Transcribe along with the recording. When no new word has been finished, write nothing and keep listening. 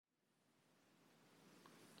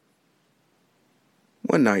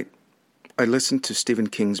One night, I listened to Stephen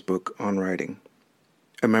King's book on writing,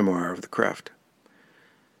 a memoir of the craft.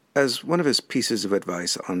 As one of his pieces of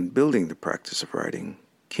advice on building the practice of writing,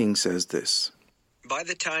 King says this: By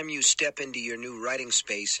the time you step into your new writing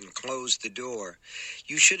space and close the door,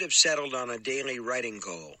 you should have settled on a daily writing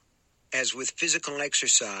goal. As with physical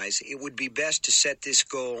exercise, it would be best to set this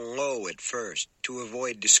goal low at first to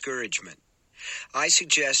avoid discouragement. I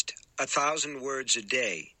suggest 1,000 words a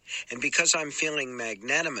day, and because I'm feeling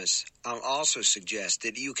magnanimous, I'll also suggest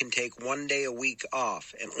that you can take 1 day a week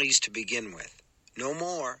off, at least to begin with. No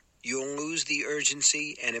more. You'll lose the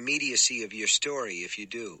urgency and immediacy of your story if you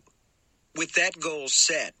do. With that goal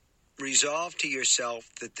set, resolve to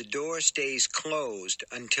yourself that the door stays closed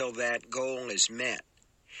until that goal is met.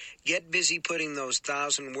 Get busy putting those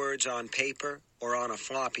 1,000 words on paper or on a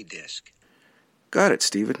floppy disk. Got it,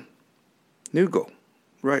 Stephen. New goal.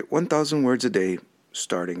 Write 1,000 words a day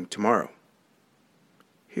starting tomorrow.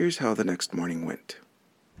 Here's how the next morning went.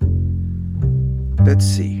 Let's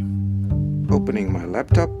see. Opening my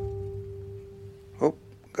laptop. Oh,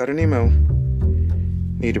 got an email.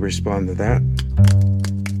 Need to respond to that.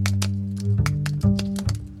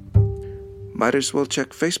 Might as well check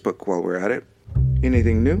Facebook while we're at it.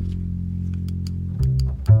 Anything new?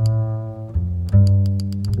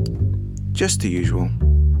 Just the usual.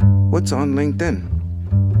 What's on LinkedIn?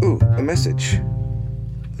 Ooh, a message.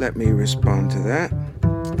 Let me respond to that.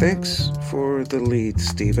 Thanks for the lead,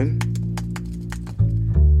 Stephen.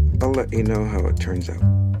 I'll let you know how it turns out.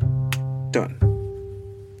 Done.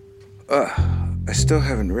 I still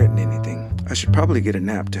haven't written anything. I should probably get a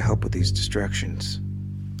nap to help with these distractions.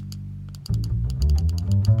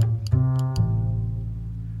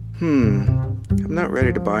 I'm not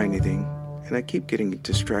ready to buy anything, and I keep getting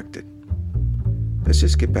distracted. Let's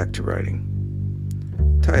just get back to writing.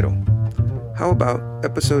 Title: How about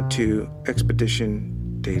Episode 2,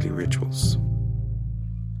 Expedition Daily Rituals?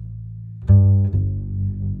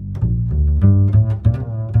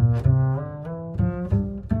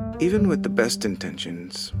 Even with the best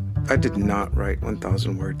intentions, I did not write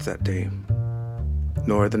 1,000 words that day,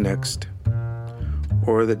 nor the next,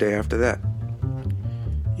 or the day after that.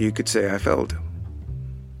 You could say I failed.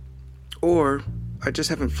 Or I just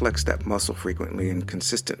haven't flexed that muscle frequently and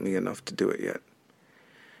consistently enough to do it yet.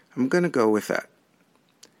 I'm going to go with that.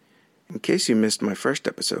 In case you missed my first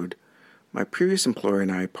episode, my previous employer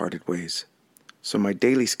and I parted ways, so my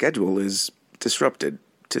daily schedule is disrupted,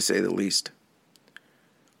 to say the least.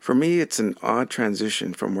 For me, it's an odd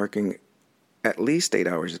transition from working at least 8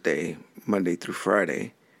 hours a day, Monday through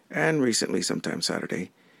Friday, and recently sometimes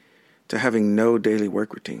Saturday, to having no daily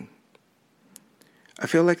work routine. I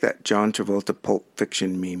feel like that John Travolta Pulp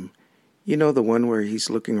Fiction meme. You know, the one where he's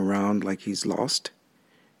looking around like he's lost?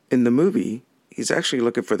 In the movie, he's actually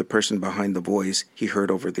looking for the person behind the voice he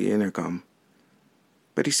heard over the intercom.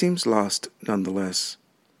 But he seems lost nonetheless.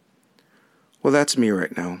 Well, that's me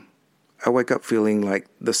right now. I wake up feeling like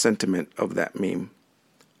the sentiment of that meme.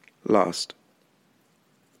 Lost.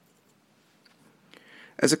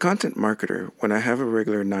 As a content marketer, when I have a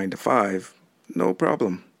regular 9 to 5, no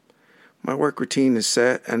problem. My work routine is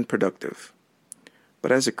set and productive.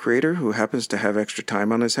 But as a creator who happens to have extra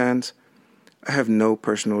time on his hands, I have no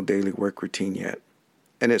personal daily work routine yet,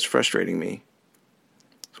 and it's frustrating me.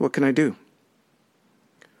 So what can I do?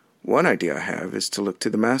 One idea I have is to look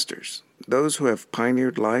to the masters, those who have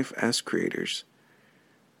pioneered life as creators.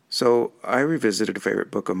 So I revisited a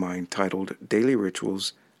favorite book of mine titled Daily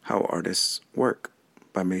Rituals: How Artists Work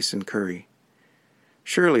by Mason Curry.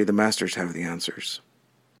 Surely the masters have the answers.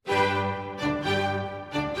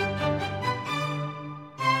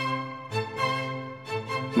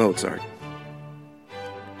 Mozart.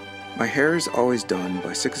 My hair is always done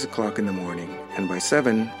by 6 o'clock in the morning, and by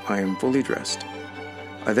 7 I am fully dressed.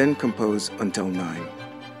 I then compose until 9.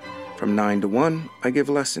 From 9 to 1, I give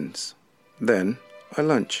lessons. Then I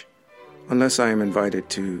lunch, unless I am invited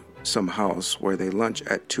to some house where they lunch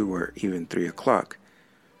at 2 or even 3 o'clock,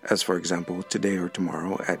 as for example today or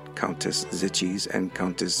tomorrow at Countess Zitschi's and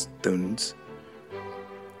Countess Thun's.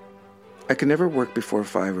 I can never work before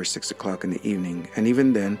 5 or 6 o'clock in the evening, and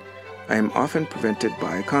even then, I am often prevented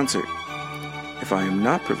by a concert. If I am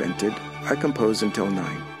not prevented, I compose until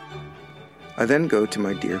 9. I then go to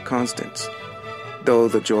my dear Constance, though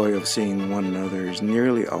the joy of seeing one another is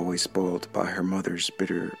nearly always spoiled by her mother's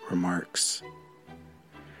bitter remarks.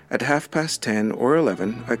 At 10:30 or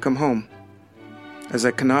 11, I come home. As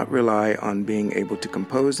I cannot rely on being able to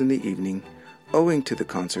compose in the evening, owing to the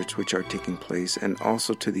concerts which are taking place and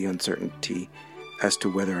also to the uncertainty as to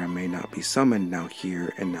whether I may not be summoned now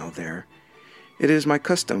here and now there, it is my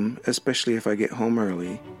custom, especially if I get home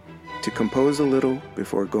early, to compose a little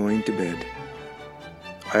before going to bed.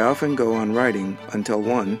 I often go on writing until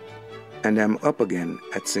 1 and am up again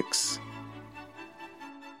at 6.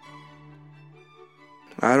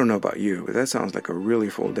 I don't know about you, but that sounds like a really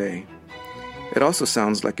full day. It also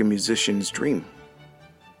sounds like a musician's dream.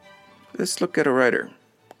 Let's look at a writer,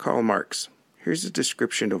 Karl Marx. Here's a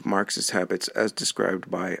description of Marx's habits as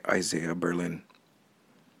described by Isaiah Berlin.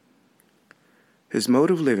 His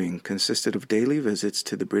mode of living consisted of daily visits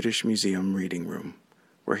to the British Museum reading room,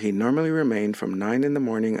 where he normally remained from 9 in the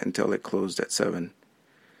morning until it closed at 7.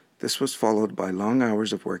 This was followed by long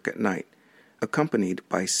hours of work at night, accompanied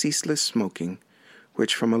by ceaseless smoking,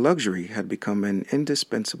 which from a luxury had become an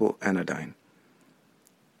indispensable anodyne.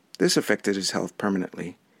 This affected his health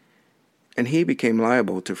permanently, and he became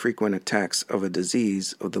liable to frequent attacks of a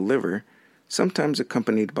disease of the liver, sometimes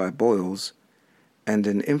accompanied by boils, and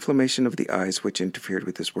an inflammation of the eyes which interfered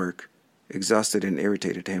with his work, exhausted and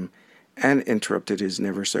irritated him, and interrupted his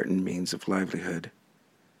never-certain means of livelihood.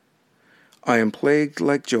 I am plagued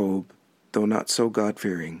like Job, though not so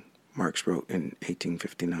God-fearing, Marx wrote in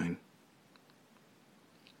 1859.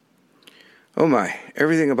 Oh my,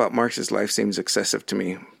 everything about Marx's life seems excessive to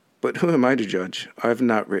me, but who am I to judge? I've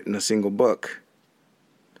not written a single book.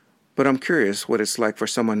 But I'm curious what it's like for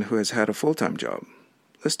someone who has had a full-time job.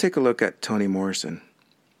 Let's take a look at Toni Morrison.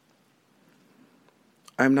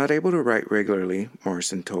 I am not able to write regularly,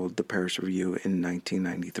 Morrison told the Paris Review in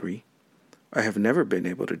 1993. I have never been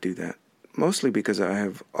able to do that, mostly because I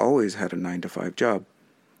have always had a 9-to-5 job.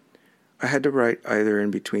 I had to write either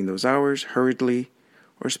in between those hours, hurriedly,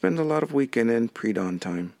 or spend a lot of weekend and pre-dawn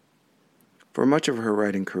time. For much of her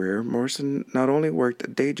writing career, Morrison not only worked a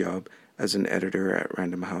day job as an editor at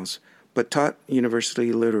Random House, but taught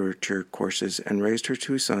university literature courses and raised her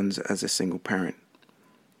 2 sons as a single parent.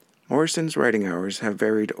 Morrison's writing hours have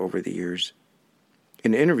varied over the years.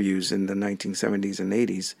 In interviews in the 1970s and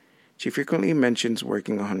 80s, she frequently mentions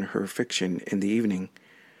working on her fiction in the evening,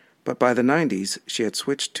 but by the 90s, she had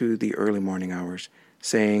switched to the early morning hours,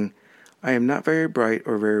 saying, I am not very bright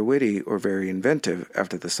or very witty or very inventive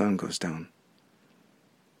after the sun goes down.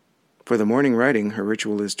 For the morning writing, her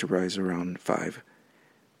ritual is to rise around 5,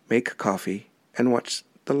 make coffee, and watch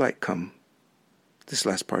the light come. This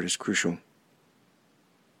last part is crucial.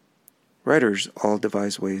 Writers all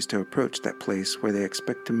devise ways to approach that place where they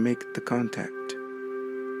expect to make the contact,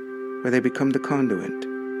 where they become the conduit,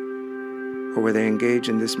 or where they engage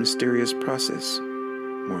in this mysterious process,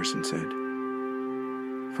 Morrison said.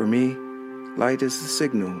 For me, light is the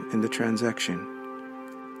signal in the transaction.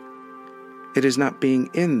 It is not being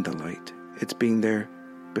in the light, it's being there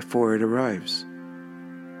before it arrives.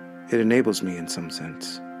 It enables me in some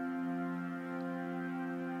sense.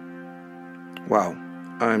 Wow,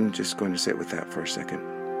 I'm just going to sit with that for a second.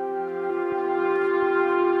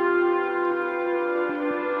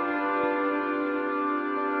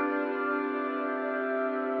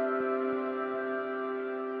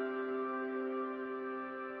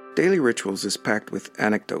 Daily Rituals is packed with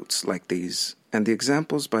anecdotes like these, and the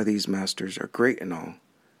examples by these masters are great and all.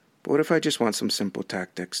 But what if I just want some simple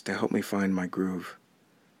tactics to help me find my groove?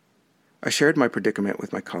 I shared my predicament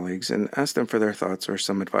with my colleagues and asked them for their thoughts or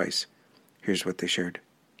some advice. Here's what they shared.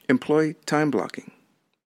 Employ time blocking.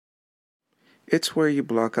 It's where you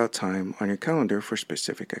block out time on your calendar for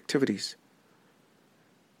specific activities.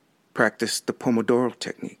 Practice the Pomodoro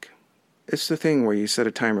technique. It's the thing where you set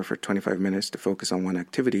a timer for 25 minutes to focus on one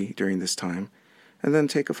activity during this time, and then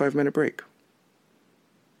take a 5-minute break.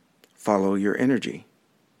 Follow your energy.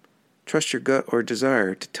 Trust your gut or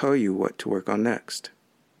desire to tell you what to work on next.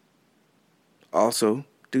 Also,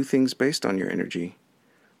 do things based on your energy.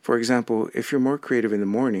 For example, if you're more creative in the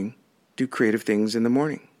morning, do creative things in the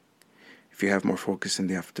morning. If you have more focus in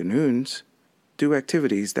the afternoons, do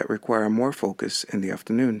activities that require more focus in the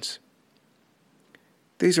afternoons.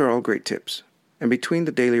 These are all great tips, and between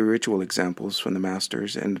the daily ritual examples from the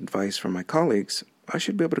masters and advice from my colleagues, I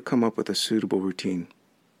should be able to come up with a suitable routine.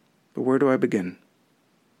 But where do I begin?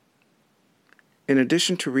 In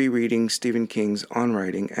addition to rereading Stephen King's On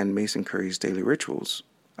Writing and Mason Curry's Daily Rituals,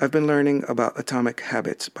 I've been learning about Atomic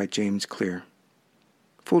Habits by James Clear.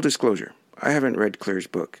 Full disclosure, I haven't read Clear's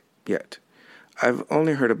book yet. I've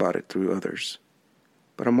only heard about it through others.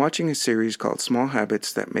 But I'm watching a series called Small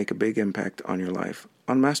Habits That Make a Big Impact on Your Life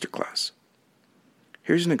on Masterclass.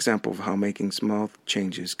 Here's an example of how making small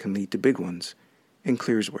changes can lead to big ones, in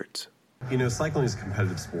Clear's words. You know, cycling is a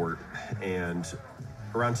competitive sport, and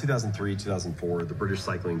around 2003, 2004, the British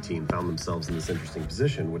cycling team found themselves in this interesting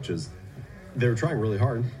position, which is they were trying really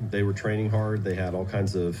hard. They were training hard. They had all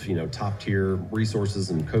kinds of, top-tier resources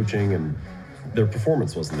and coaching, and their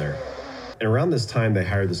performance wasn't there. And around this time, they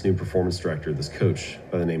hired this new performance director, this coach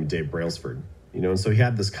by the name of Dave Brailsford. And so he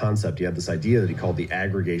had this concept, he had this idea that he called the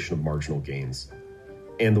aggregation of marginal gains.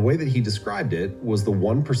 And the way that he described it was the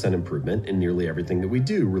 1% improvement in nearly everything that we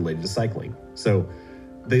do related to cycling. So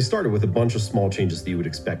they started with a bunch of small changes that you would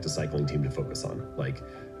expect a cycling team to focus on. Like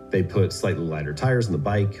they put slightly lighter tires on the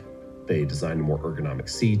bike, they designed a more ergonomic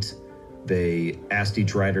seat, they asked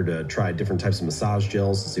each rider to try different types of massage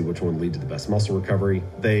gels to see which one would lead to the best muscle recovery.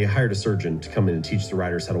 They hired a surgeon to come in and teach the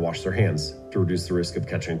riders how to wash their hands to reduce the risk of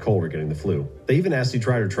catching a cold or getting the flu. They even asked each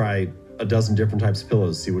rider to try a dozen different types of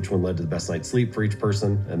pillows, see which one led to the best night's sleep for each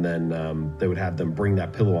person, and then they would have them bring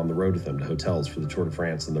that pillow on the road with them to hotels for the Tour de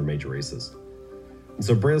France and their major races. And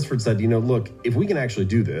so Brailsford said, look, if we can actually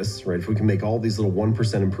do this, right, if we can make all these little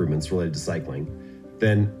 1% improvements related to cycling,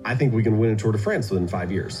 then I think we can win a Tour de France within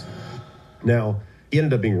 5 years. Now, he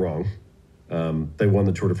ended up being wrong. They won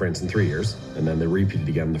the Tour de France in 3 years, and then they repeated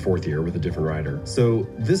again in the 4th year with a different rider. So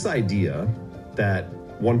this idea that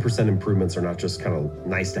 1% improvements are not just kind of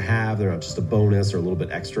nice to have, they're not just a bonus or a little bit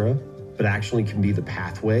extra, but actually can be the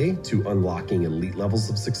pathway to unlocking elite levels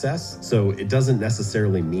of success. So it doesn't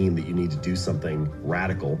necessarily mean that you need to do something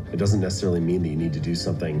radical. It doesn't necessarily mean that you need to do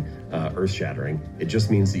something earth-shattering. It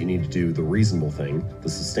just means that you need to do the reasonable thing, the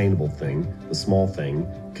sustainable thing, the small thing,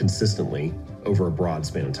 consistently over a broad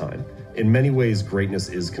span of time. In many ways, greatness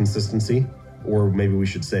is consistency, or maybe we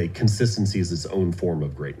should say consistency is its own form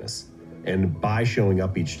of greatness. And by showing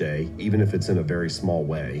up each day, even if it's in a very small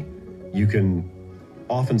way, you can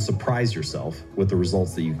often surprise yourself with the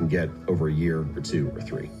results that you can get over a year or 2 or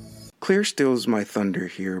 3. Claire steals my thunder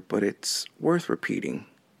here, but it's worth repeating.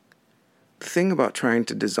 The thing about trying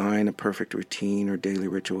to design a perfect routine or daily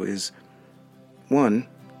ritual is, 1,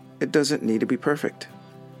 it doesn't need to be perfect.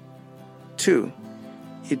 2,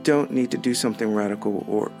 you don't need to do something radical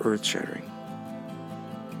or earth-shattering.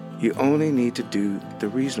 You only need to do the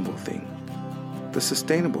reasonable thing, the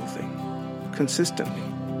sustainable thing, consistently,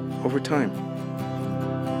 over time.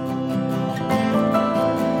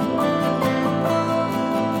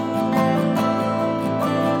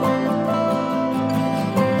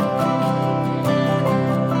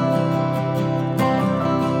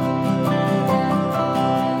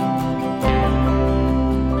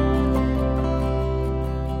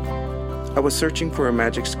 I was searching for a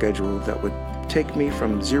magic schedule that would take me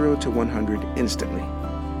from 0 to 100 instantly.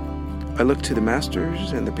 I looked to the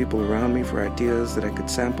masters and the people around me for ideas that I could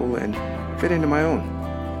sample and fit into my own.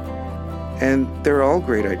 And they're all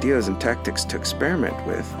great ideas and tactics to experiment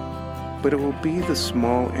with, but it will be the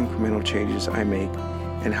small incremental changes I make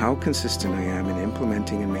and how consistent I am in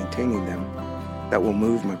implementing and maintaining them that will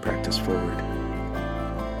move my practice forward.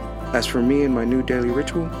 As for me and my new daily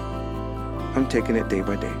ritual, I'm taking it day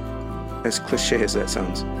by day. As cliche as that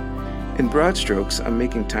sounds. In broad strokes, I'm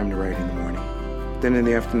making time to write in the morning. Then in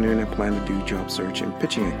the afternoon, I plan to do job search and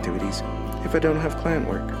pitching activities if I don't have client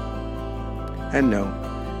work. And no,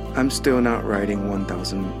 I'm still not writing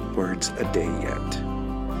 1,000 words a day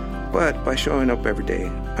yet. But by showing up every day,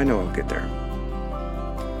 I know I'll get there.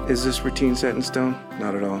 Is this routine set in stone?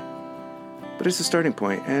 Not at all. But it's a starting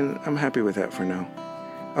point, and I'm happy with that for now.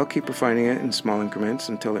 I'll keep refining it in small increments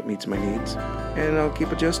until it meets my needs, and I'll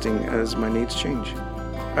keep adjusting as my needs change.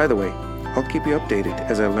 Either way, I'll keep you updated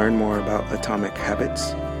as I learn more about atomic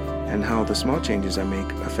habits and how the small changes I make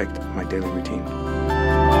affect my daily routine.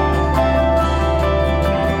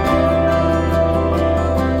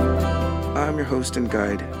 I'm your host and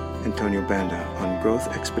guide, Antonio Banda, on Growth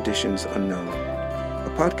Expeditions Unknown,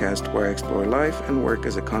 a podcast where I explore life and work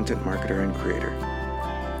as a content marketer and creator.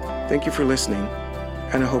 Thank you for listening,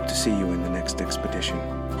 and I hope to see you in the next expedition.